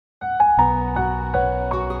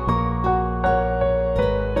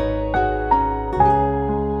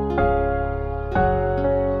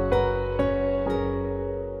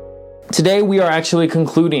today we are actually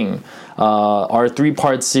concluding our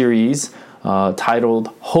three-part series titled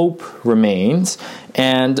Hope Remains.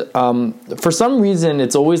 And for some reason,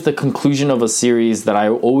 it's always the conclusion of a series that I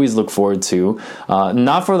always look forward to.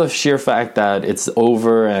 Not for the sheer fact that it's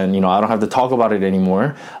over and, I don't have to talk about it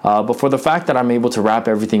anymore, but for the fact that I'm able to wrap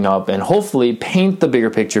everything up and hopefully paint the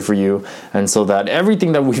bigger picture for you. And so that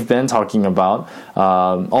everything that we've been talking about,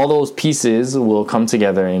 all those pieces will come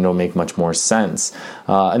together and it'll make much more sense.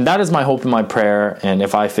 And that is my hope and my prayer. And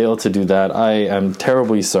if I fail to do that, I am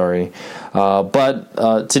terribly sorry.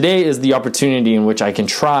 But today is the opportunity in which I can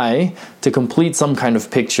try to complete some kind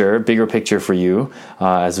of bigger picture for you,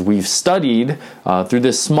 as we've studied through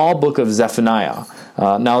this small book of Zephaniah.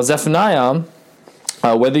 Now, Zephaniah,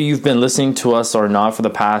 whether you've been listening to us or not for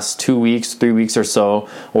the past 2 weeks, 3 weeks or so,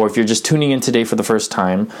 or if you're just tuning in today for the first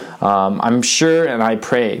time, I'm sure and I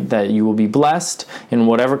pray that you will be blessed in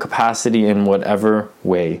whatever capacity, in whatever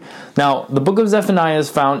way. Now, the book of Zephaniah is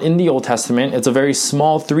found in the Old Testament. It's a very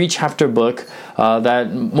small 3-chapter book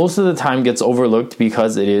that most of the time gets overlooked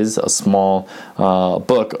because it is a small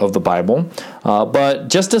book of the Bible. But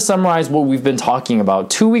just to summarize what we've been talking about,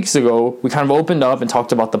 2 weeks ago, we kind of opened up and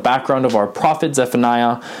talked about the background of our prophet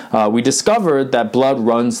Zephaniah. We discovered that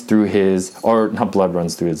royalty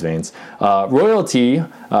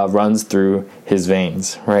runs through his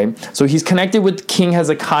veins, right? So he's connected with King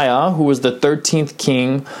Hezekiah, who was the 13th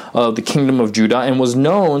king of the kingdom of Judah and was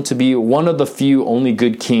known to be one of the few only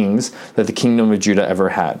good kings that the kingdom of Judah ever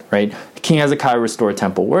had, right? King Hezekiah restored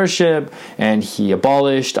temple worship, and he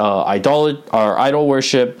abolished idol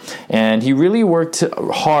worship, and he really worked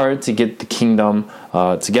hard to get the kingdom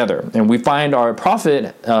together. And we find our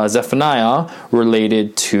prophet Zephaniah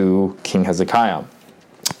related to King Hezekiah.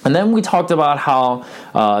 And then we talked about how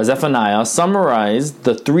Zephaniah summarized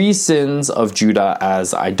the 3 sins of Judah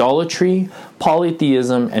as idolatry,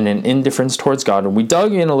 polytheism, and an indifference towards God. And we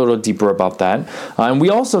dug in a little deeper about that. And we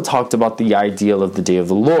also talked about the ideal of the day of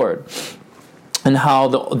the Lord, and how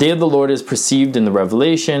the day of the Lord is perceived in the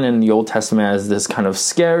Revelation and the Old Testament as this kind of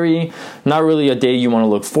scary, not really a day you want to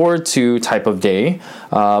look forward to type of day.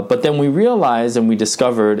 But then we realized and we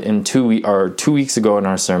discovered in 2 weeks ago in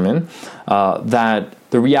our sermon that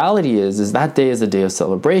the reality is that day is a day of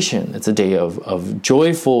celebration. It's a day of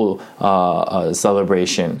joyful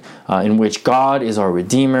celebration in which God is our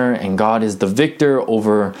Redeemer and God is the victor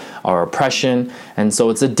over our oppression. And so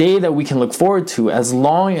it's a day that we can look forward to as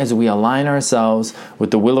long as we align ourselves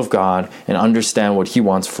with the will of God and understand what He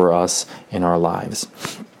wants for us in our lives.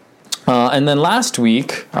 And then last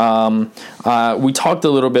week, we talked a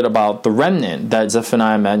little bit about the remnant that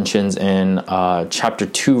Zephaniah mentions in chapter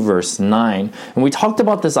 2, verse 9. And we talked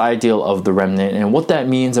about this ideal of the remnant and what that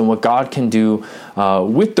means and what God can do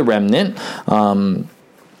with the remnant.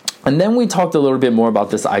 And then we talked a little bit more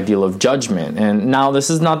about this ideal of judgment. And now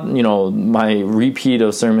this is not, my repeat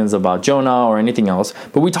of sermons about Jonah or anything else,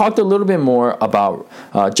 but we talked a little bit more about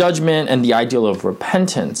judgment and the ideal of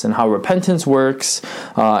repentance and how repentance works,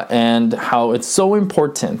 and how it's so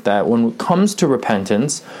important that when it comes to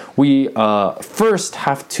repentance, we first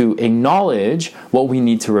have to acknowledge what we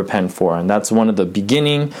need to repent for. And that's one of the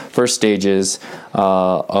first stages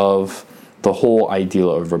of the whole ideal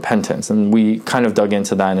of repentance. And we kind of dug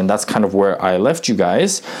into that, and that's kind of where I left you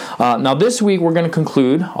guys. Now this week we're going to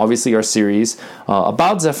conclude, obviously, our series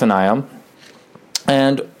about Zephaniah.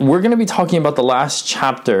 And we're going to be talking about the last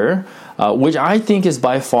chapter, which I think is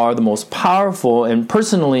by far the most powerful and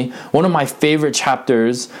personally one of my favorite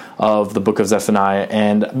chapters of the book of Zephaniah.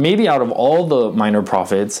 And maybe out of all the minor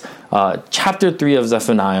prophets, chapter 3 of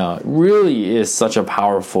Zephaniah really is such a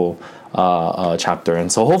powerful chapter.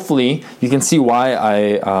 And so hopefully you can see why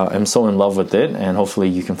I am so in love with it, and hopefully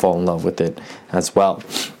you can fall in love with it as well.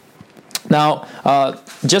 Now,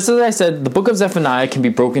 just as I said, the book of Zephaniah can be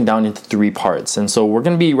broken down into 3 parts. And so we're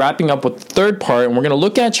going to be wrapping up with the 3rd part, and we're going to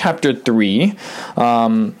look at chapter 3.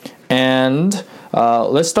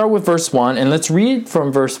 Let's start with verse 1, and let's read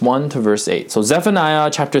from verse 1 to verse 8. So Zephaniah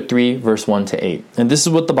chapter 3, verse 1 to 8. And this is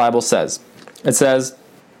what the Bible says. It says,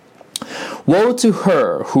 "Woe to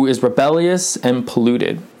her who is rebellious and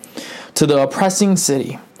polluted, to the oppressing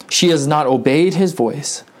city. She has not obeyed his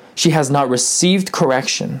voice. She has not received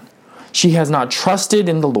correction. She has not trusted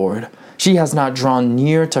in the Lord. She has not drawn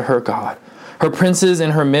near to her God. Her princes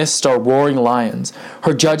in her midst are roaring lions.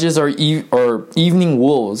 Her judges are evening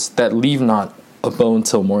wolves that leave not a bone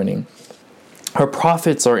till morning. Her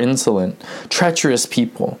prophets are insolent, treacherous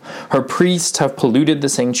people. Her priests have polluted the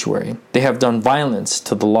sanctuary. They have done violence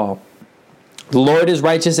to the law. The Lord is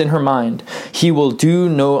righteous in her mind. He will do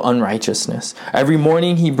no unrighteousness. Every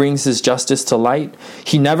morning he brings his justice to light.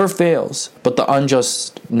 He never fails, but the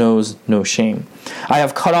unjust knows no shame. I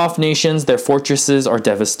have cut off nations, their fortresses are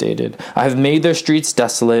devastated. I have made their streets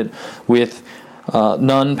desolate with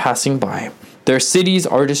none passing by. Their cities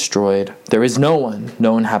are destroyed. There is no one,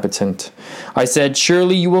 no inhabitant. I said,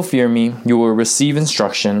 surely you will fear me. You will receive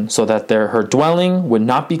instruction so that her dwelling would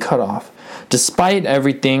not be cut off, despite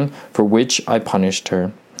everything for which I punished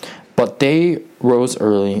her. But they rose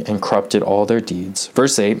early and corrupted all their deeds.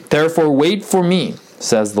 Verse 8, therefore wait for me,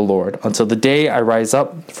 says the Lord, until the day I rise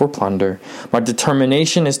up for plunder. My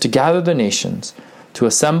determination is to gather the nations, to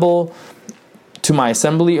assemble to my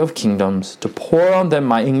assembly of kingdoms, to pour on them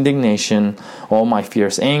my indignation, all my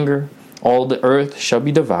fierce anger. All the earth shall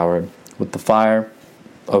be devoured with the fire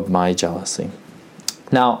of my jealousy.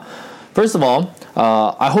 Now, first of all,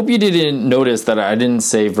 I hope you didn't notice that I didn't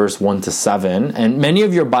say verse 1 to 7, and many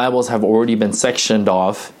of your Bibles have already been sectioned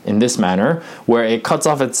off in this manner, where it cuts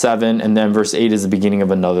off at 7, and then verse 8 is the beginning of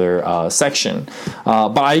another section.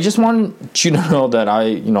 But I just want you to know that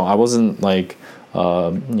I wasn't like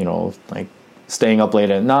staying up late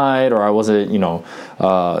at night, or I wasn't,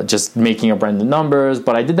 just making up random numbers,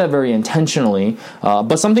 but I did that very intentionally.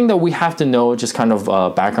 But something that we have to know, just kind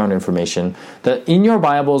of background information, that in your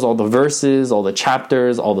Bibles, all the verses, all the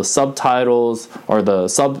chapters, all the subtitles, or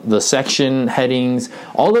the section headings,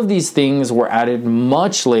 all of these things were added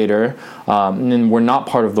much later and were not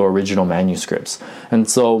part of the original manuscripts. And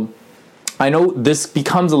so I know this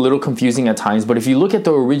becomes a little confusing at times, but if you look at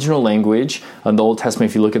the original language in the Old Testament,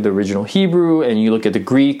 if you look at the original Hebrew and you look at the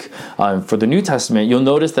Greek for the New Testament, you'll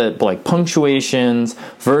notice that like punctuations,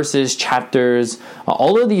 verses, chapters,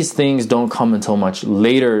 all of these things don't come until much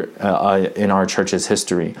later in our church's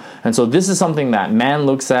history. And so this is something that man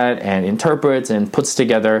looks at and interprets and puts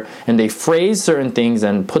together, and they phrase certain things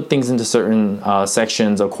and put things into certain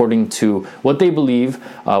sections according to what they believe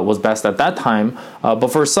was best at that time. But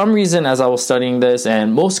for some reason, as I was studying this,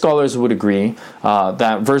 and most scholars would agree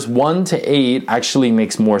that verse 1 to 8 actually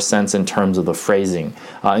makes more sense in terms of the phrasing.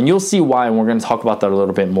 And you'll see why, and we're going to talk about that a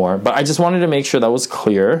little bit more. But I just wanted to make sure that was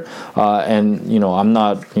clear, and I'm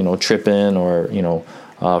not tripping or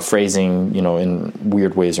phrasing in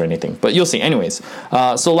weird ways or anything, but you'll see. Anyways,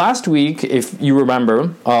 so last week, if you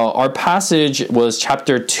remember, our passage was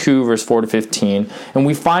chapter 2 verse 4 to 15, and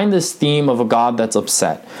we find this theme of a God that's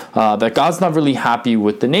upset, that God's not really happy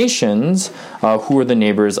with the nations who are the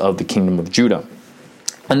neighbors of the kingdom of Judah.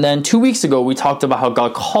 And then 2 weeks ago, we talked about how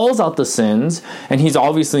God calls out the sins, and he's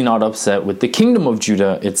obviously not upset with the kingdom of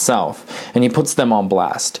Judah itself, and he puts them on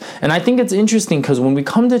blast. And I think it's interesting because when we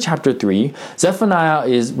come to chapter 3, Zephaniah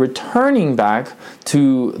is returning back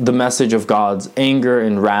to the message of God's anger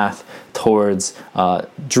and wrath towards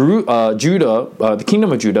Judah, the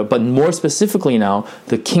kingdom of Judah, but more specifically now,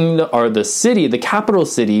 the kingdom or the city, the capital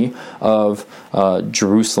city of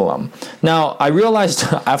Jerusalem. Now, I realized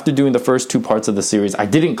after doing the first two parts of the series, I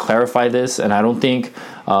didn't clarify this, and I don't think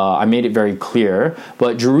I made it very clear,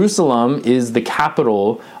 but Jerusalem is the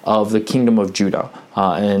capital of the kingdom of Judah.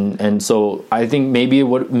 And so I think maybe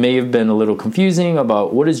what may have been a little confusing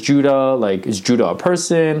about what is Judah, like is Judah a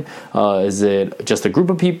person? Is it just a group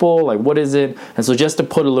of people? Like what is it? And so just to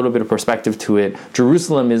put a little bit of perspective to it,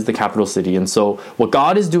 Jerusalem is the capital city. And so what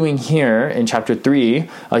God is doing here in chapter 3,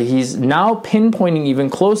 he's now pinpointing even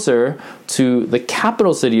closer to the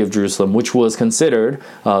capital city of Jerusalem, which was considered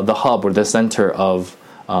the hub or the center of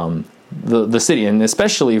the city, and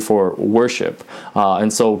especially for worship.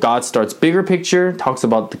 And so God starts bigger picture, talks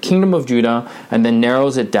about the kingdom of Judah, and then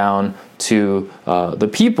narrows it down to the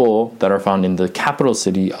people that are found in the capital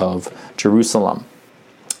city of Jerusalem.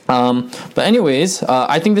 But anyways,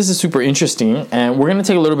 I think this is super interesting, and we're going to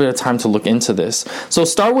take a little bit of time to look into this. So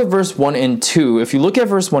start with verse 1 and 2. If you look at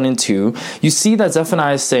verse 1 and 2, you see that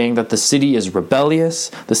Zephaniah is saying that the city is rebellious,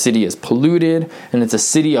 the city is polluted, and it's a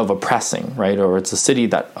city of oppressing, right? Or it's a city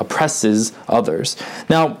that oppresses others.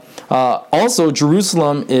 Now, also,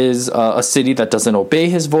 Jerusalem is a city that doesn't obey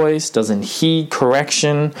his voice, doesn't heed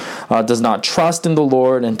correction, does not trust in the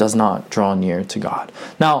Lord, and does not draw near to God.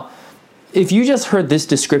 Now, if you just heard this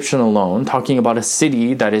description alone, talking about a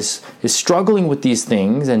city that is struggling with these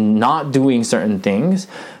things and not doing certain things,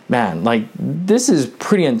 man, like this is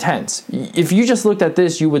pretty intense. If you just looked at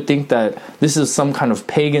this, you would think that this is some kind of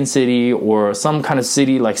pagan city or some kind of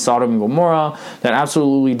city like Sodom and Gomorrah that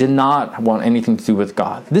absolutely did not want anything to do with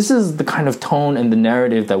God. This is the kind of tone and the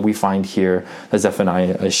narrative that we find here that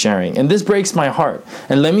Zephaniah is sharing. And this breaks my heart.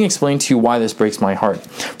 And let me explain to you why this breaks my heart.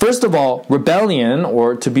 First of all, rebellion,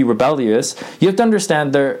 or to be rebellious, you have to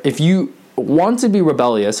understand that if you want to be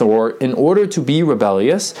rebellious, or in order to be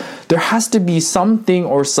rebellious, there has to be something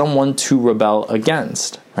or someone to rebel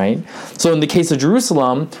against, right? So in the case of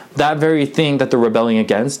Jerusalem, that very thing that they're rebelling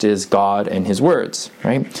against is God and his words,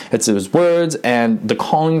 right? It's his words and the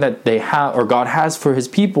calling that they have, or God has for his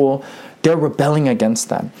people. They're rebelling against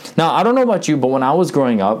that. Now, I don't know about you, but when I was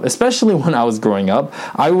growing up, especially when I was growing up,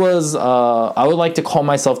 I would like to call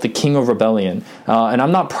myself the king of rebellion. And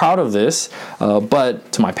I'm not proud of this,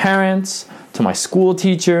 but to my parents, to my school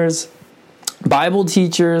teachers, Bible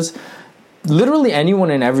teachers, literally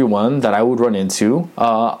anyone and everyone that I would run into,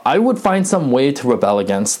 I would find some way to rebel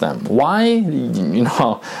against them. Why? You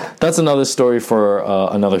know, that's another story for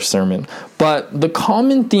another sermon. But the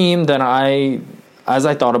common theme that as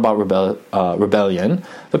I thought about rebellion,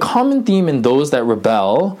 the common theme in those that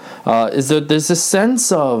rebel is that there's a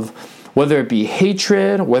sense of, whether it be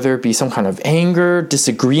hatred, whether it be some kind of anger,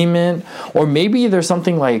 disagreement, or maybe there's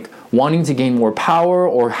something like wanting to gain more power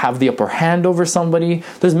or have the upper hand over somebody.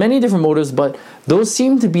 There's many different motives, but those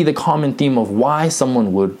seem to be the common theme of why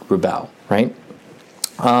someone would rebel, right?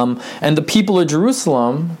 And the people of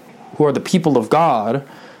Jerusalem, who are the people of God,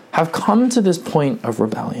 have come to this point of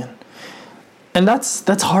rebellion. And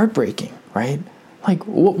that's heartbreaking, right? Like,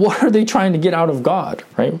 what are they trying to get out of God,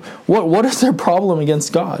 right? What is their problem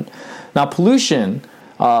against God? Now, pollution.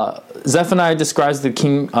 Zephaniah describes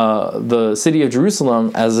the city of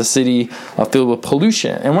Jerusalem as a city filled with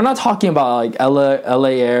pollution, and we're not talking about like LA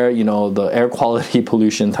air, you know, the air quality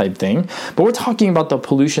pollution type thing, but we're talking about the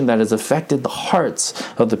pollution that has affected the hearts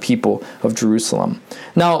of the people of Jerusalem.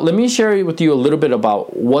 Now, let me share with you a little bit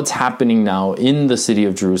about what's happening now in the city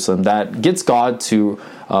of Jerusalem that gets God to,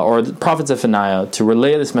 or the prophet Zephaniah, to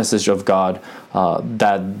relay this message of God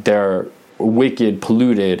that they're wicked,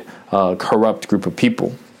 polluted, corrupt group of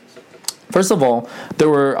people. First of all, there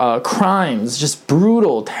were crimes, just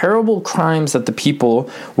brutal, terrible crimes that the people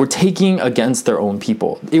were taking against their own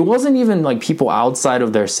people. It wasn't even like people outside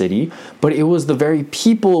of their city, but it was the very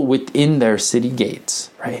people within their city gates,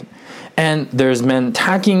 right? And there's men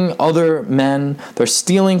attacking other men, they're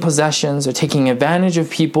stealing possessions, they're taking advantage of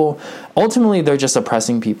people. Ultimately, they're just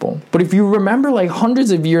oppressing people. But if you remember like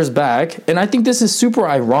hundreds of years back, and I think this is super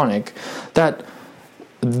ironic, that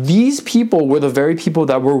these people were the very people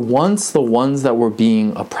that were once the ones that were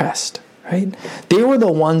being oppressed, right? They were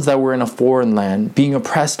the ones that were in a foreign land, being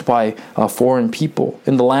oppressed by foreign people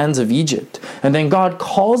in the lands of Egypt. And then God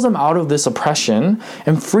calls them out of this oppression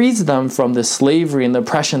and frees them from the slavery and the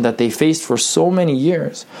oppression that they faced for so many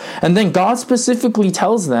years. And then God specifically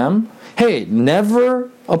tells them, hey,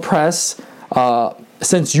 never oppress,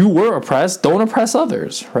 since you were oppressed, don't oppress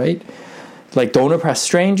others, right? Like, don't oppress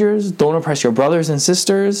strangers, don't oppress your brothers and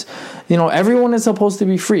sisters. You know, everyone is supposed to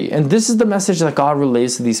be free. And this is the message that God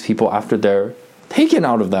relays to these people after they're taken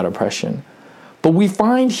out of that oppression. But we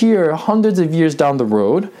find here, hundreds of years down the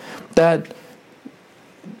road, that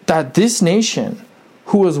this nation,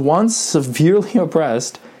 who was once severely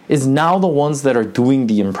oppressed, is now the ones that are doing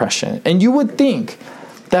the oppression. And you would think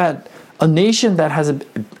that a nation that has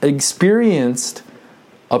experienced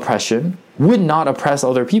oppression would not oppress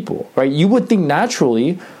other people, right? You would think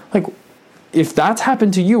naturally, like, if that's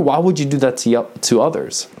happened to you, why would you do that to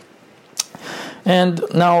others? And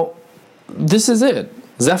now, this is it.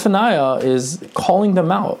 Zephaniah is calling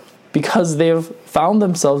them out because they've found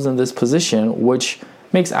themselves in this position, which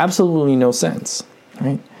makes absolutely no sense,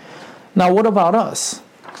 right? Now, what about us?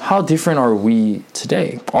 How different are we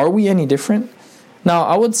today? Are we any different? Now,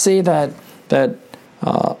 I would say that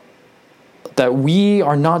we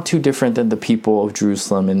are not too different than the people of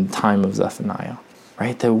Jerusalem in the time of Zephaniah,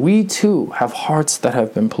 right? That we too have hearts that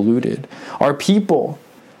have been polluted. Our people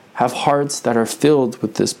have hearts that are filled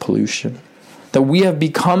with this pollution. That we have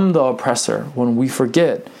become the oppressor when we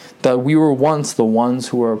forget that we were once the ones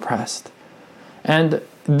who were oppressed. And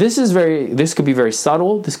this could be very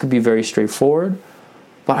subtle, this could be very straightforward,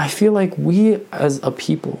 but I feel like we as a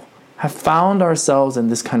people have found ourselves in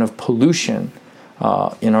this kind of pollution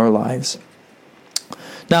in our lives.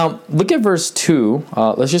 Now, look at verse 2.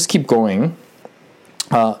 Let's just keep going.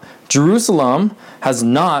 Jerusalem has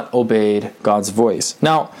not obeyed God's voice.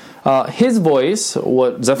 Now, his voice,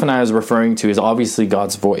 what Zephaniah is referring to, is obviously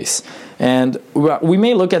God's voice. And we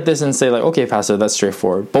may look at this and say, like, okay, Pastor, that's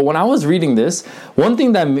straightforward. But when I was reading this, one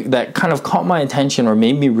thing that kind of caught my attention or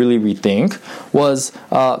made me really rethink was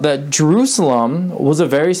that Jerusalem was a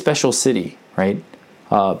very special city, right?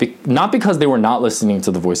 Not because they were not listening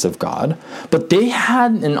to the voice of God, but they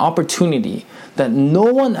had an opportunity that no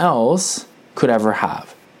one else could ever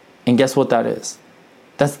have. And guess what that is?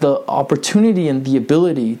 That's the opportunity and the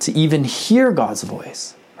ability to even hear God's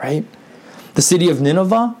voice, right? The city of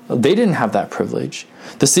Nineveh, they didn't have that privilege.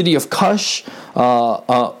 The city of Cush,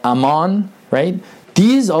 Ammon, right?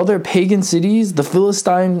 These other pagan cities, the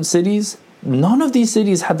Philistine cities, none of these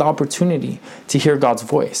cities had the opportunity to hear God's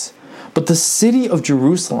voice. But the city of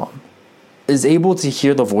Jerusalem is able to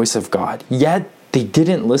hear the voice of God. Yet they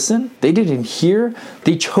didn't listen. They didn't hear.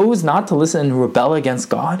 They chose not to listen and rebel against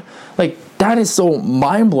God. Like, that is so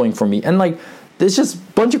mind-blowing for me. And like, there's just a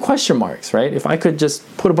bunch of question marks, right? If I could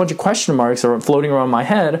just put a bunch of question marks floating around my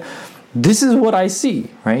head, this is what I see,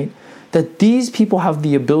 right? That these people have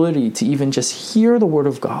the ability to even just hear the word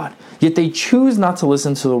of God, yet they choose not to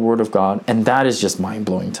listen to the word of God, and that is just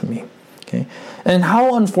mind-blowing to me. Okay? And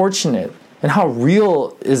how unfortunate and how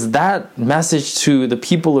real is that message to the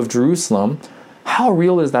people of Jerusalem? How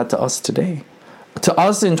real is that to us today? To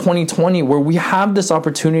us in 2020, where we have this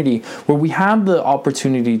opportunity, where we have the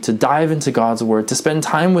opportunity to dive into God's word, to spend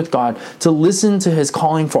time with God, to listen to his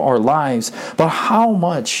calling for our lives. But how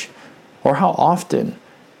much or how often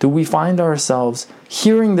do we find ourselves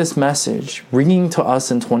hearing this message ringing to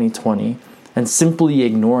us in 2020 and simply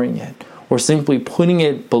ignoring it, or simply putting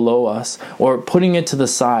it below us, or putting it to the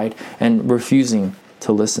side and refusing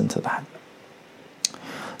to listen to that?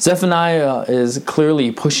 Zephaniah is clearly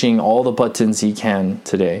pushing all the buttons he can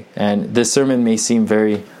today, and this sermon may seem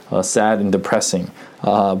very sad and depressing,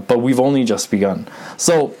 but we've only just begun.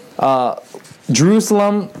 So,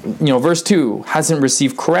 Jerusalem, verse 2, hasn't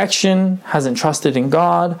received correction, hasn't trusted in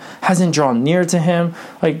God, hasn't drawn near to him.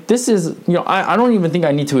 Like, this is, I don't even think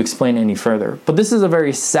I need to explain any further, but this is a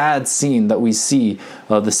very sad scene that we see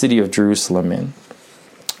the city of Jerusalem in.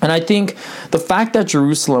 And I think the fact that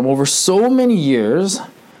Jerusalem, over so many years,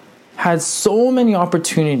 had so many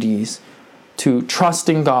opportunities to trust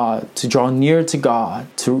in God, to draw near to God,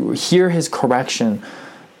 to hear his correction.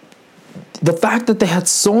 The fact that they had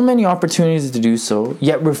so many opportunities to do so,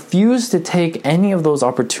 yet refused to take any of those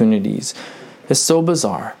opportunities, is so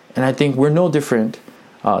bizarre. And I think we're no different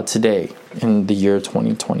today in the year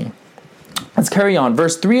 2020. Let's carry on.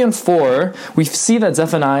 Verse 3 and 4, we see that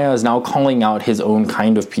Zephaniah is now calling out his own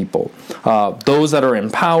kind of people. Those that are in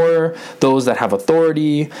power, those that have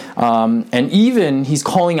authority, and even he's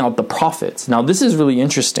calling out the prophets. Now, this is really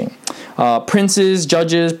interesting. Princes,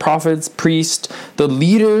 judges, prophets, priests, the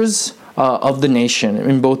leaders of the nation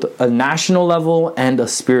in both a national level and a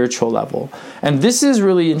spiritual level. And this is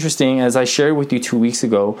really interesting, as I shared with you 2 weeks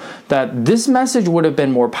ago, that this message would have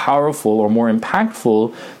been more powerful or more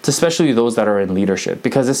impactful to especially those that are in leadership.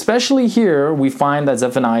 Because especially here, we find that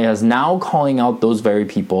Zephaniah is now calling out those very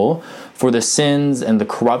people for the sins and the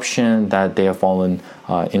corruption that they have fallen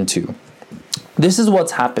into. This is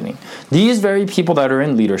what's happening. These very people that are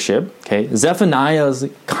in leadership, Zephaniah's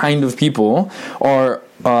kind of people, are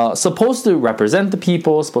supposed to represent the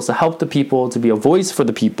people, supposed to help the people, to be a voice for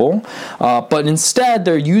the people, but instead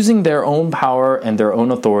they're using their own power and their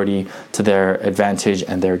own authority to their advantage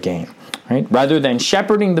and their gain. Right? Rather than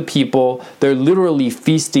shepherding the people, they're literally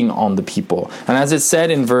feasting on the people. And as it said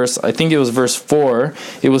in verse 4,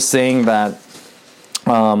 it was saying that,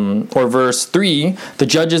 or verse 3, the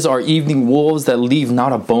judges are evening wolves that leave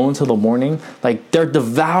not a bone till the morning. Like, they're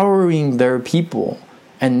devouring their people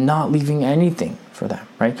and not leaving anything for them,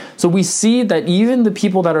 right? So we see that even the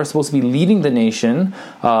people that are supposed to be leading the nation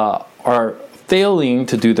are failing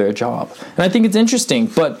to do their job. And I think it's interesting,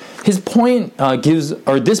 but his point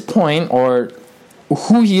or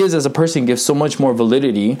who he is as a person gives so much more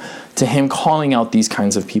validity to him calling out these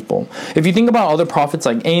kinds of people. If you think about other prophets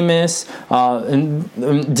like Amos,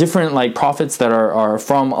 and different like prophets that are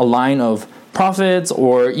from a line of prophets,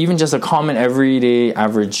 or even just a common everyday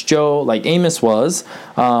average Joe like Amos was,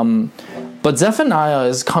 but Zephaniah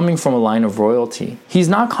is coming from a line of royalty. He's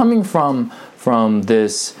not coming from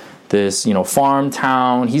this farm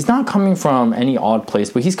town. He's not coming from any odd place,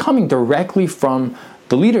 but he's coming directly from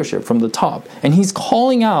the leadership, from the top. And he's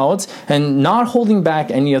calling out and not holding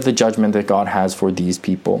back any of the judgment that God has for these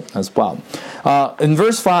people as well. In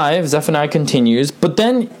verse 5, Zephaniah continues, but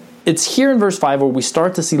then it's here in verse 5 where we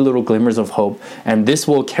start to see little glimmers of hope, and this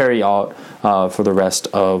will carry out for the rest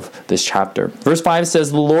of this chapter. Verse 5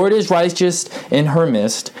 says, "The Lord is righteous in her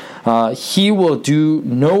midst. He will do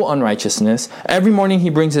no unrighteousness. Every morning he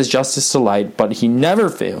brings his justice to light, but he never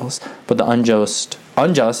fails. But the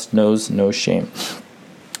unjust knows no shame."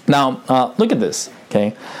 Now, look at this,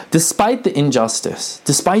 okay? Despite the injustice,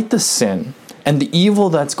 despite the sin, and the evil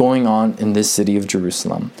that's going on in this city of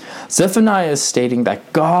Jerusalem, Zephaniah is stating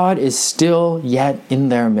that God is still yet in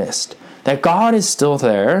their midst. That God is still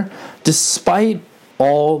there despite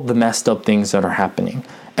all the messed up things that are happening.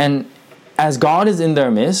 And as God is in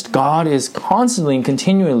their midst, God is constantly and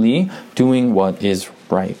continually doing what is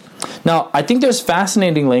right. Now, I think there's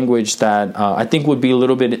fascinating language that I think would be a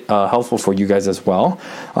little bit helpful for you guys as well,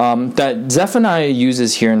 that Zephaniah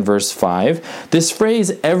uses here in verse 5. This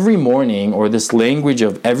phrase, every morning, or this language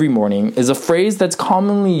of every morning, is a phrase that's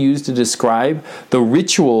commonly used to describe the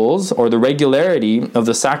rituals or the regularity of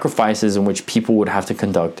the sacrifices in which people would have to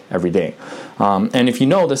conduct every day. And if you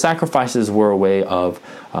know, the sacrifices were a way of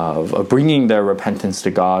bringing their repentance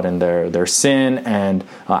to God and their sin, and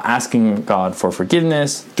asking God for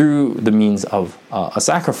forgiveness through the means of a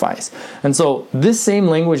sacrifice. And so this same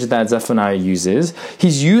language that Zephaniah uses,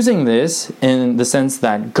 he's using this in the sense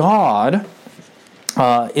that God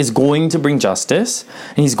is going to bring justice,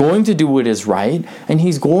 and he's going to do what is right, and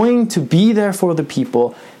he's going to be there for the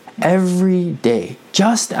people every day,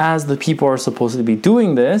 just as the people are supposed to be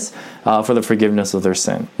doing this for the forgiveness of their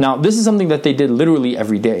sin. Now, this is something that they did literally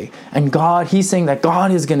every day. And God, he's saying that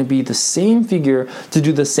God is going to be the same figure to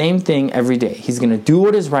do the same thing every day. He's going to do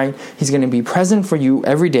what is right. He's going to be present for you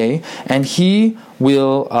every day. And he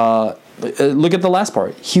will, look at the last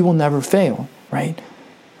part, he will never fail, right?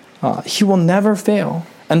 He will never fail.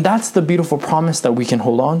 And that's the beautiful promise that we can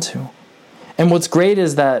hold on to. And what's great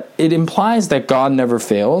is that it implies that God never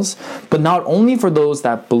fails, but not only for those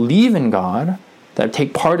that believe in God, that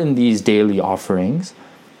take part in these daily offerings,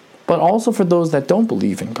 but also for those that don't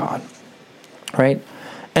believe in God, right?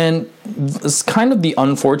 And it's kind of the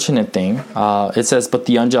unfortunate thing. It says, but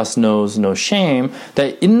the unjust knows no shame,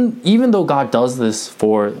 that even though God does this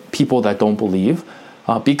for people that don't believe,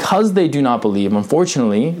 because they do not believe,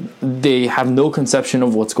 unfortunately, they have no conception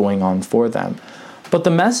of what's going on for them. But the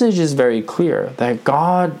message is very clear that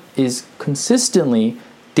God is consistently,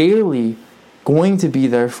 daily going to be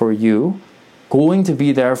there for you, going to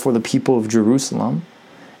be there for the people of Jerusalem,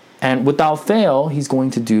 and without fail, he's going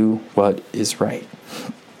to do what is right.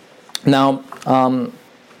 Now,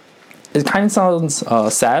 it kind of sounds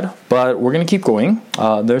sad, but we're going to keep going.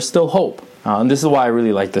 There's still hope. And this is why I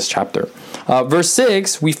really like this chapter. Verse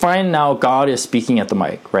 6, we find now God is speaking at the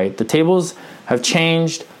mic, right? The tables have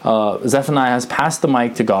changed. Zephaniah has passed the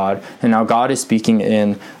mic to God, and now God is speaking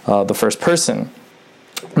in the first person.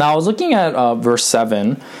 Now, I was looking at verse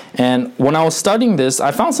 7, and when I was studying this,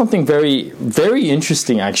 I found something very, very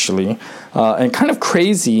interesting, actually, and kind of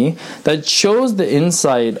crazy, that shows the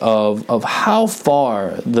insight of how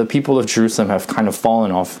far the people of Jerusalem have kind of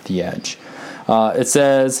fallen off the edge. It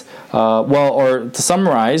says, or to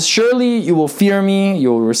summarize, surely you will fear me, you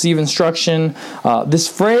will receive instruction. This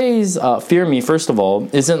phrase, fear me, first of all,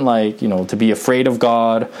 isn't like, to be afraid of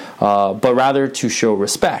God, but rather to show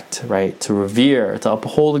respect, right? To revere, to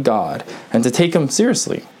uphold God, and to take him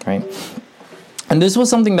seriously, right? And this was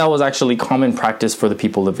something that was actually common practice for the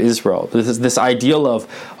people of Israel. This ideal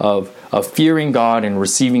of fearing God and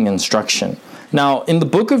receiving instruction. Now, in the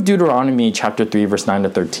book of Deuteronomy, chapter 3, verse 9 to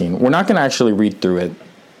 13, we're not going to actually read through it.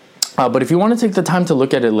 But if you want to take the time to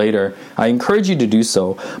look at it later, I encourage you to do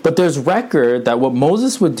so. But there's record that what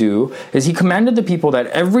Moses would do is he commanded the people that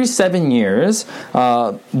every 7 years,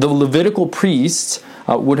 the Levitical priests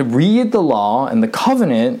would read the law and the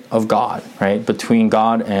covenant of God, right, between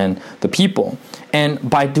God and the people. And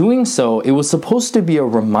by doing so, it was supposed to be a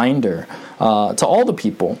reminder to all the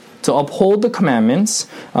people to uphold the commandments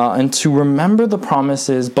and to remember the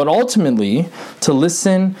promises, but ultimately to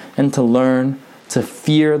listen and to learn to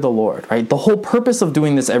fear the Lord, right? The whole purpose of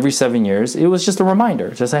doing this every 7 years, it was just a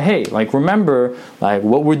reminder. Just say, hey, remember,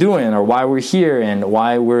 what we're doing or why we're here and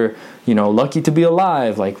why we're, lucky to be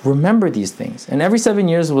alive. Remember these things. And every 7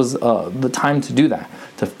 years was the time to do that,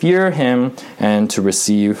 to fear him and to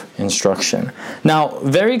receive instruction. Now,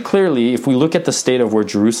 very clearly, if we look at the state of where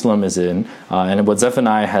Jerusalem is in, and what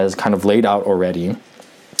Zephaniah has kind of laid out already,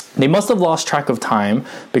 they must have lost track of time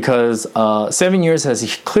because 7 years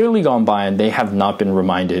has clearly gone by and they have not been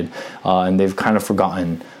reminded, and they've kind of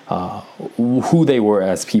forgotten who they were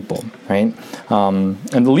as people, right?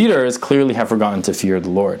 And the leaders clearly have forgotten to fear the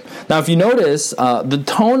Lord. Now, if you notice, the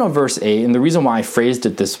tone of verse 8, and the reason why I phrased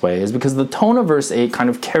it this way is because the tone of verse 8 kind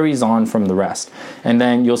of carries on from the rest. And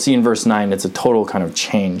then you'll see in verse 9, it's a total kind of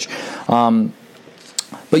change. But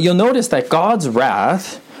you'll notice that God's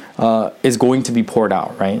wrath is going to be poured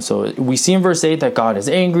out, right? So we see in verse 8 that God is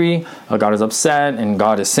angry, God is upset, and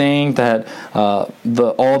God is saying that all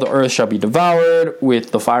the earth shall be devoured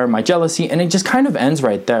with the fire of my jealousy, and it just kind of ends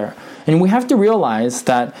right there. And we have to realize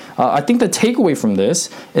that I think the takeaway from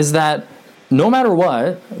this is that no matter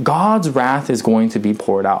what, God's wrath is going to be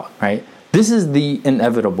poured out, right? This is the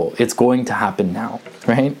inevitable. It's going to happen now,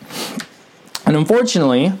 right? And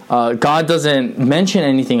unfortunately, God doesn't mention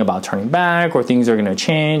anything about turning back or things are going to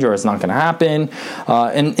change or it's not going to happen.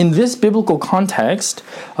 And in this biblical context,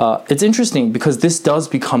 it's interesting because this does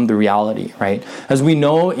become the reality, right? As we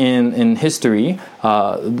know in history,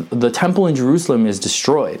 the temple in Jerusalem is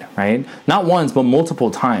destroyed, right? Not once, but multiple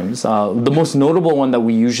times. The most notable one that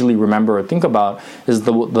we usually remember or think about is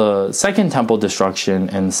the second temple destruction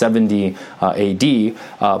in 70 AD.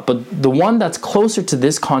 But the one that's closer to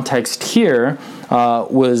this context here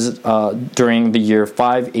was during the year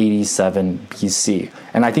 587 BC.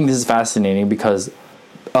 And I think this is fascinating because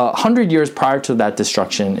 100 years prior to that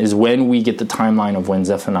destruction is when we get the timeline of when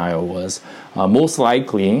Zephaniah was most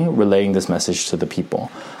likely relaying this message to the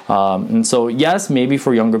people. And so, yes, maybe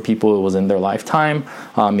for younger people it was in their lifetime,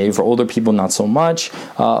 maybe for older people not so much,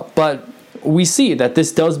 but we see that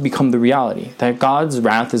this does become the reality, that God's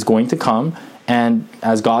wrath is going to come, and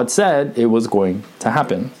as God said, it was going to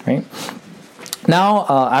happen, right? Now,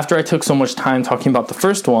 after I took so much time talking about the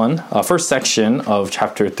first section of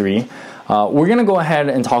chapter 3, we're going to go ahead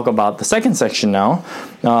and talk about the second section now.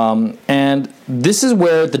 And this is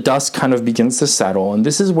where the dust kind of begins to settle, and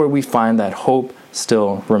this is where we find that hope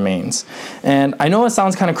still remains. And I know it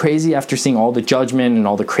sounds kind of crazy after seeing all the judgment and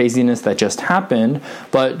all the craziness that just happened,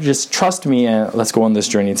 but just trust me and let's go on this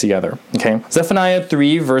journey together. Okay, Zephaniah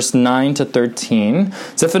 3 verse 9 to 13.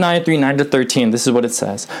 Zephaniah 3 9 to 13, this is what it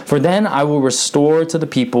says. For then I will restore to the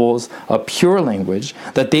peoples a pure language,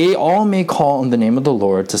 that they all may call on the name of the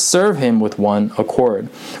Lord to serve him with one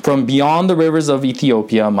accord. From beyond the rivers of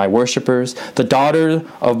Ethiopia, my worshippers, the daughter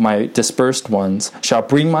of my dispersed ones, shall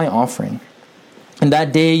bring my offering. In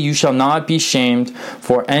that day you shall not be shamed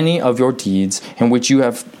for any of your deeds in which you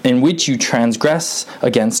transgress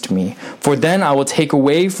against me. For then I will take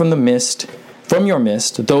away from your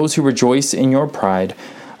midst those who rejoice in your pride,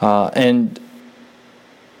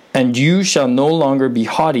 and you shall no longer be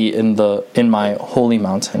haughty in my holy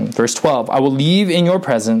mountain. Verse 12, I will leave in your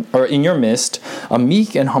presence, or in your midst, a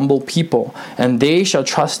meek and humble people, and they shall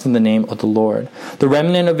trust in the name of the Lord. The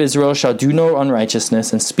remnant of Israel shall do no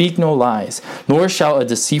unrighteousness and speak no lies, nor shall a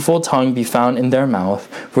deceitful tongue be found in their mouth,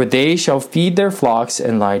 for they shall feed their flocks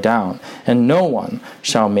and lie down, and no one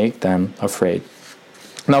shall make them afraid.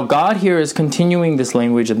 Now, God here is continuing this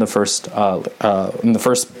language in the first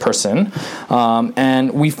person,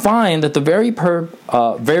 and we find that the very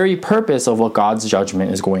purpose of what God's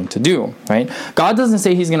judgment is going to do. Right? God doesn't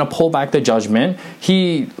say He's going to pull back the judgment;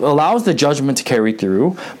 He allows the judgment to carry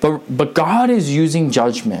through. But God is using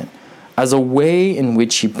judgment as a way in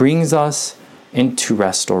which He brings us into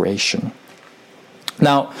restoration.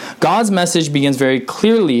 Now, God's message begins very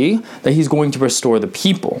clearly that He's going to restore the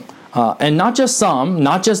people. And not just some,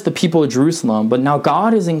 not just the people of Jerusalem, but now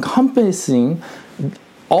God is encompassing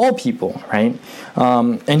all people, right?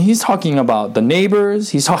 And he's talking about the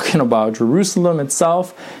neighbors, he's talking about Jerusalem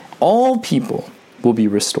itself. All people will be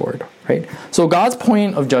restored, right? So God's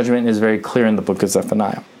point of judgment is very clear in the book of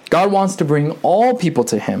Zephaniah. God wants to bring all people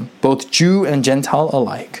to him, both Jew and Gentile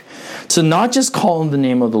alike, to not just call on the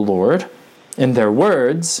name of the Lord in their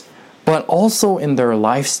words, but also in their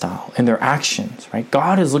lifestyle, in their actions, right?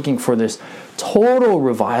 God is looking for this total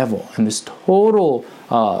revival and this total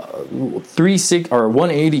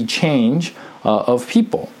 180 change of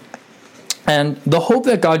people. And the hope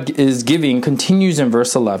that God is giving continues in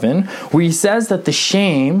verse 11, where he says that the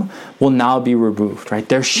shame will now be removed, right?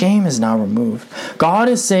 Their shame is now removed. God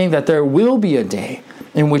is saying that there will be a day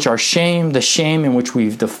in which our shame, the shame in which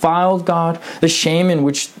we've defiled God, the shame in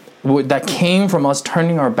which that came from us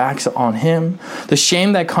turning our backs on him, the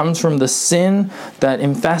shame that comes from the sin that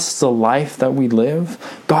infests the life that we live,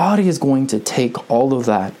 God is going to take all of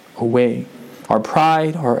that away. Our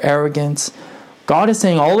pride, our arrogance, God is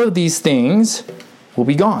saying all of these things will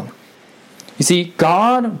be gone. You see,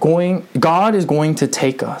 God is going to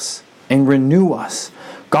take us and renew us.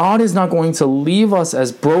 God is not going to leave us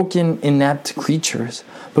as broken, inept creatures,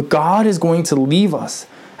 but God is going to leave us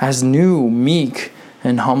as new, meek,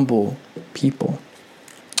 and humble people.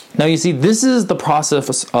 Now you see, this is the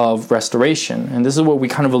process of restoration, and this is what we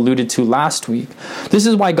kind of alluded to last week. This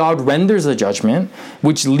is why God renders a judgment,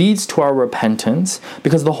 which leads to our repentance,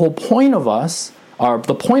 because the whole point of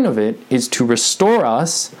it is to restore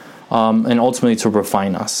us and ultimately to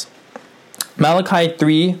refine us. Malachi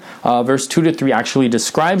 3, verse 2 to 3 actually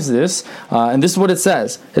describes this, and this is what it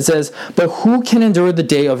says. It says, "But who can endure the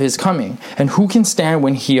day of his coming? And who can stand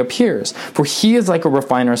when he appears? For he is like a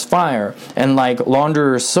refiner's fire, and like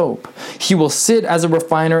launderer's soap. He will sit as a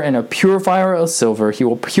refiner and a purifier of silver. He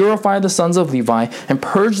will purify the sons of Levi, and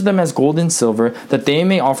purge them as gold and silver, that they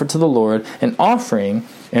may offer to the Lord an offering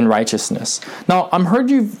in righteousness. Now, I've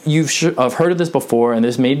heard of this before, and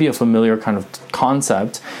this may be a familiar kind of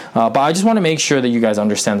concept, but I just want to make sure that you guys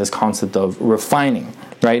understand this concept of refining,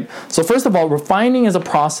 right? So first of all, refining is a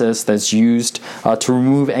process that's used to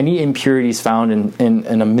remove any impurities found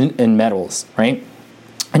in metals, right?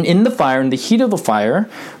 And in the fire, in the heat of the fire,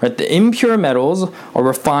 right, the impure metals are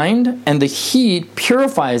refined, and the heat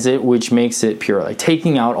purifies it, which makes it pure, like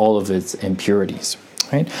taking out all of its impurities.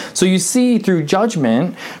 Right? So you see, through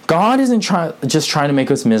judgment, God isn't just trying to make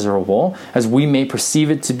us miserable, as we may perceive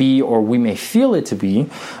it to be or we may feel it to be,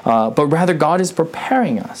 but rather God is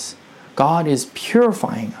preparing us. God is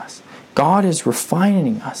purifying us. God is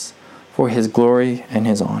refining us for His glory and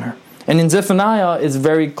His honor. And in Zephaniah, it's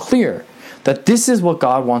very clear that this is what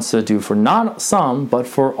God wants to do for not some, but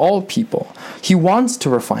for all people. He wants to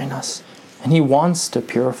refine us, and He wants to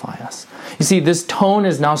purify us. You see, this tone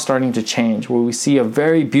is now starting to change, where we see a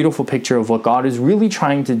very beautiful picture of what God is really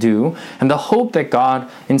trying to do and the hope that God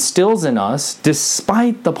instills in us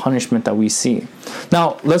despite the punishment that we see.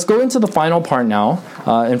 Now, let's go into the final part now,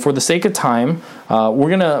 and for the sake of time, we're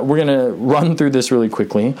gonna run through this really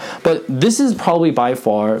quickly. But this is probably by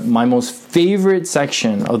far my most favorite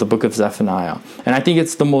section of the book of Zephaniah, and I think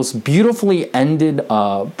it's the most beautifully ended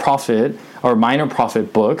prophet or minor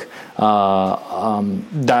prophet book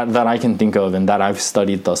that I can think of and that I've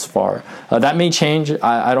studied thus far. That may change,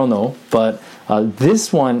 I don't know, but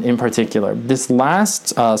this one in particular, this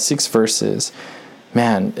last 6 verses,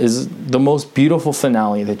 man, is the most beautiful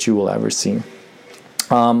finale that you will ever see.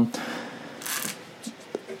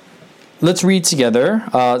 Let's read together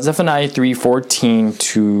Zephaniah 3:14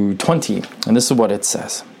 to 20, and this is what it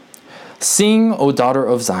says. Sing, O daughter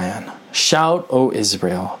of Zion. Shout, O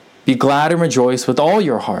Israel. Be glad and rejoice with all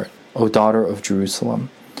your heart, O daughter of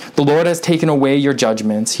Jerusalem. The Lord has taken away your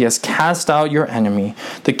judgments. He has cast out your enemy.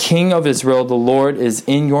 The King of Israel, the Lord, is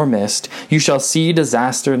in your midst. You shall see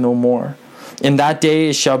disaster no more. In that day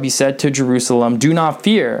it shall be said to Jerusalem, do not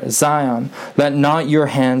fear, Zion. Let not your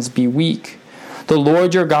hands be weak. The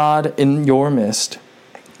Lord your God in your midst,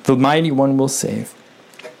 the mighty one will save.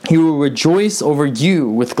 He will rejoice over you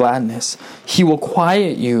with gladness. He will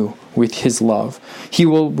quiet you with His love. He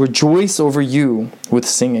will rejoice over you with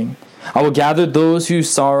singing. I will gather those who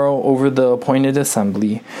sorrow over the appointed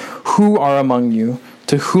assembly, who are among you,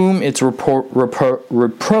 to whom its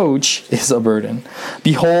reproach is a burden.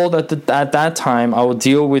 Behold, at that time I will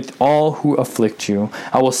deal with all who afflict you.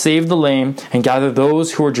 I will save the lame and gather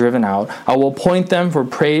those who are driven out. I will appoint them for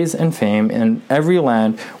praise and fame in every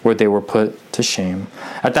land where they were put to shame.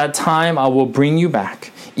 At that time I will bring you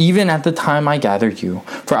back, even at the time I gathered you,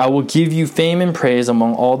 for I will give you fame and praise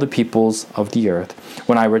among all the peoples of the earth,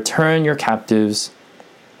 when I return your captives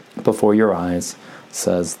before your eyes,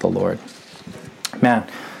 says the Lord. Man,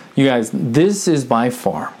 you guys, this is by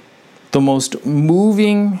far the most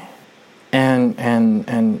moving and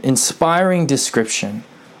inspiring description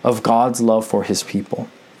of God's love for His people.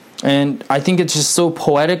 And I think it's just so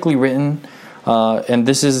poetically written, and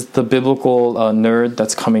this is the biblical nerd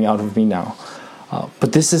that's coming out of me now.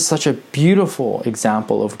 But this is such a beautiful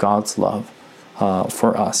example of God's love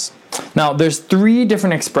for us. Now, there's 3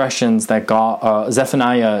 different expressions that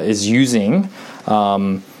Zephaniah is using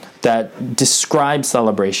that describe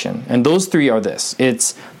celebration. And those 3 are this.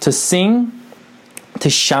 It's to sing, to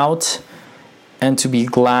shout, and to be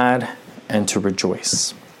glad and to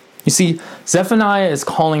rejoice. You see, Zephaniah is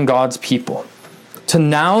calling God's people to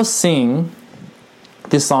now sing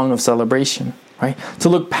this song of celebration, right? To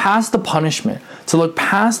look past the punishment, to look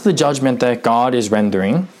past the judgment that God is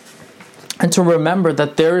rendering, and to remember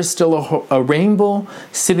that there is still a rainbow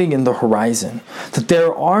sitting in the horizon, that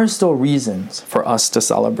there are still reasons for us to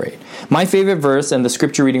celebrate. My favorite verse and the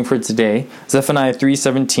scripture reading for today, Zephaniah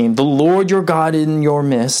 3:17, the Lord your God in your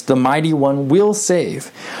midst, the mighty one, will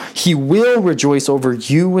save. He will rejoice over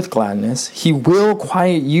you with gladness. He will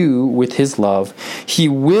quiet you with His love. He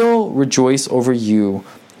will rejoice over you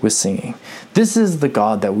with singing. This is the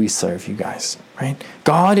God that we serve, you guys, right?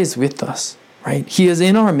 God is with us. Right? He is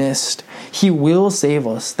in our midst. He will save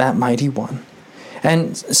us, that mighty one.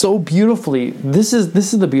 And so beautifully, this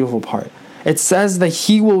is the beautiful part. It says that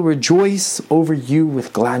He will rejoice over you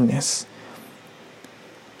with gladness.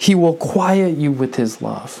 He will quiet you with His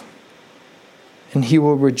love. And He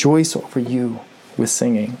will rejoice over you with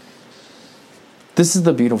singing. This is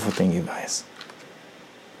the beautiful thing, you guys,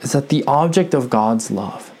 is that the object of God's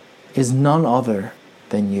love is none other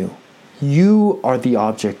than you. You are the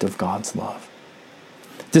object of God's love.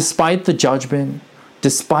 Despite the judgment,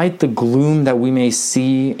 despite the gloom that we may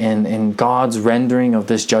see in God's rendering of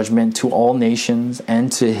this judgment to all nations and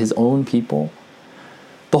to His own people,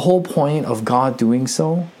 the whole point of God doing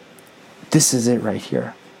so, this is it right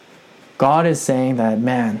here. God is saying that,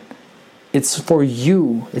 man, it's for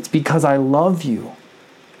you. It's because I love you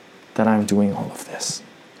that I'm doing all of this.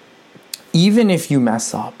 Even if you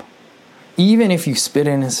mess up, even if you spit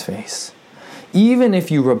in his face, even if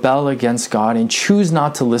you rebel against God and choose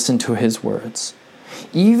not to listen to his words,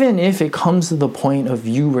 even if it comes to the point of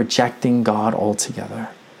you rejecting God altogether,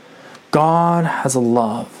 God has a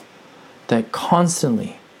love that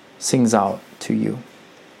constantly sings out to you.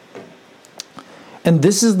 And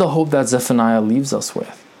this is the hope that Zephaniah leaves us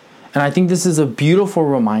with. And I think this is a beautiful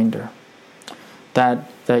reminder that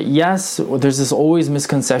yes, there's this always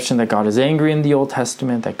misconception that God is angry in the Old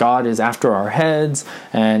Testament, that God is after our heads,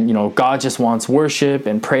 and God just wants worship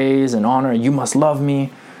and praise and honor, and you must love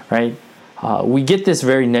me, right? We get this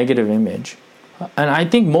very negative image. And I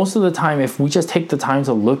think most of the time, if we just take the time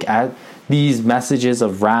to look at these messages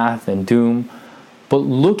of wrath and doom, but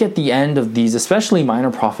look at the end of these, especially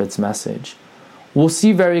Minor Prophet's message, we'll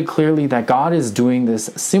see very clearly that God is doing this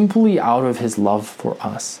simply out of his love for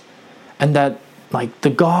us. And that, the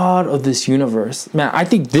God of this universe, man, I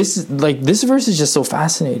think this verse is just so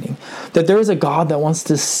fascinating. That there is a God that wants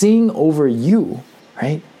to sing over you,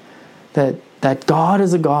 right? That God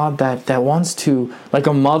is a God that wants to, like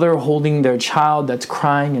a mother holding their child that's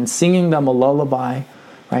crying and singing them a lullaby,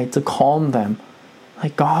 right, to calm them.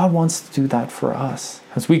 Like God wants to do that for us.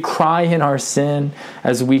 As we cry in our sin,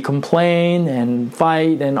 as we complain and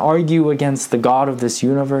fight and argue against the God of this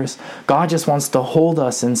universe, God just wants to hold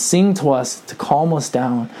us and sing to us to calm us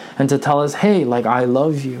down and to tell us, hey, I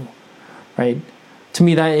love you, right? To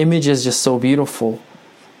me, that image is just so beautiful.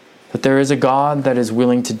 That there is a God that is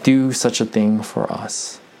willing to do such a thing for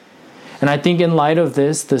us. And I think in light of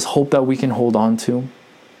this hope that we can hold on to,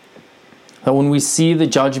 that when we see the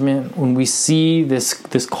judgment, when we see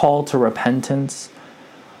this call to repentance,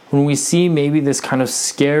 when we see maybe this kind of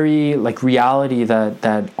scary reality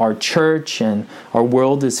that our church and our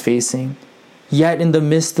world is facing, yet in the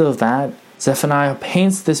midst of that, Zephaniah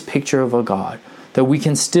paints this picture of a God that we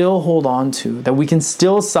can still hold on to, that we can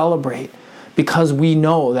still celebrate, because we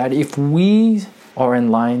know that if we are in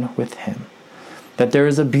line with him, that there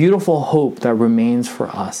is a beautiful hope that remains for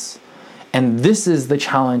us. And this is the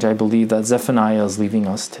challenge, I believe, that Zephaniah is leaving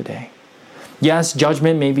us today. Yes,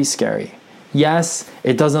 judgment may be scary. Yes,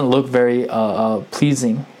 it doesn't look very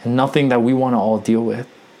pleasing and nothing that we want to all deal with.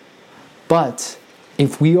 But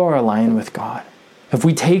if we are aligned with God, if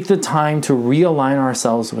we take the time to realign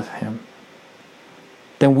ourselves with him,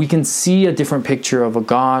 then we can see a different picture of a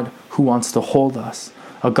God who wants to hold us,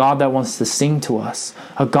 a God that wants to sing to us,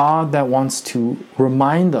 a God that wants to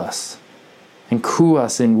remind us and coo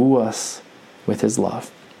us and woo us with his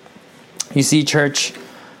love. You see, church,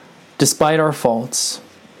 despite our faults,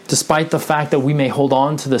 despite the fact that we may hold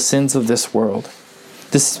on to the sins of this world,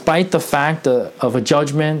 despite the fact of a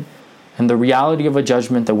judgment and the reality of a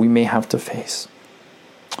judgment that we may have to face,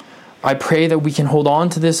 I pray that we can hold on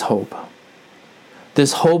to this hope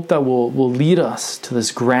that will lead us to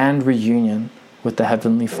this grand reunion with the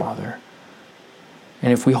Heavenly Father.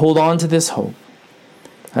 And if we hold on to this hope,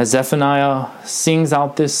 as Zephaniah sings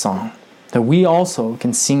out this song, that we also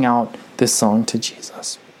can sing out this song to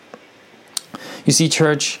Jesus. You see,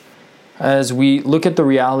 church, as we look at the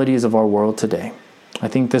realities of our world today, I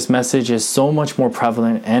think this message is so much more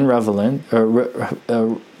prevalent and relevant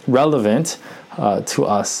to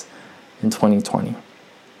us in 2020.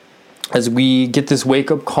 As we get this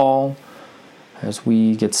wake-up call, as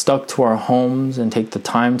we get stuck to our homes and take the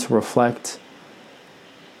time to reflect,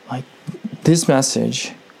 this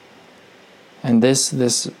message and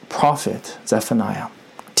this prophet, Zephaniah,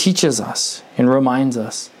 teaches us and reminds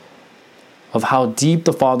us of how deep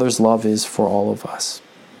the Father's love is for all of us.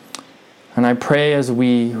 And I pray as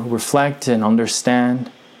we reflect and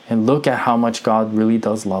understand and look at how much God really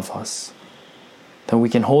does love us, that we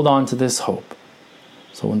can hold on to this hope.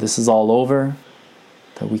 So when this is all over,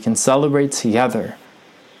 that we can celebrate together,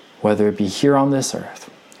 whether it be here on this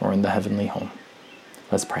earth or in the heavenly home.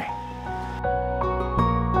 Let's pray.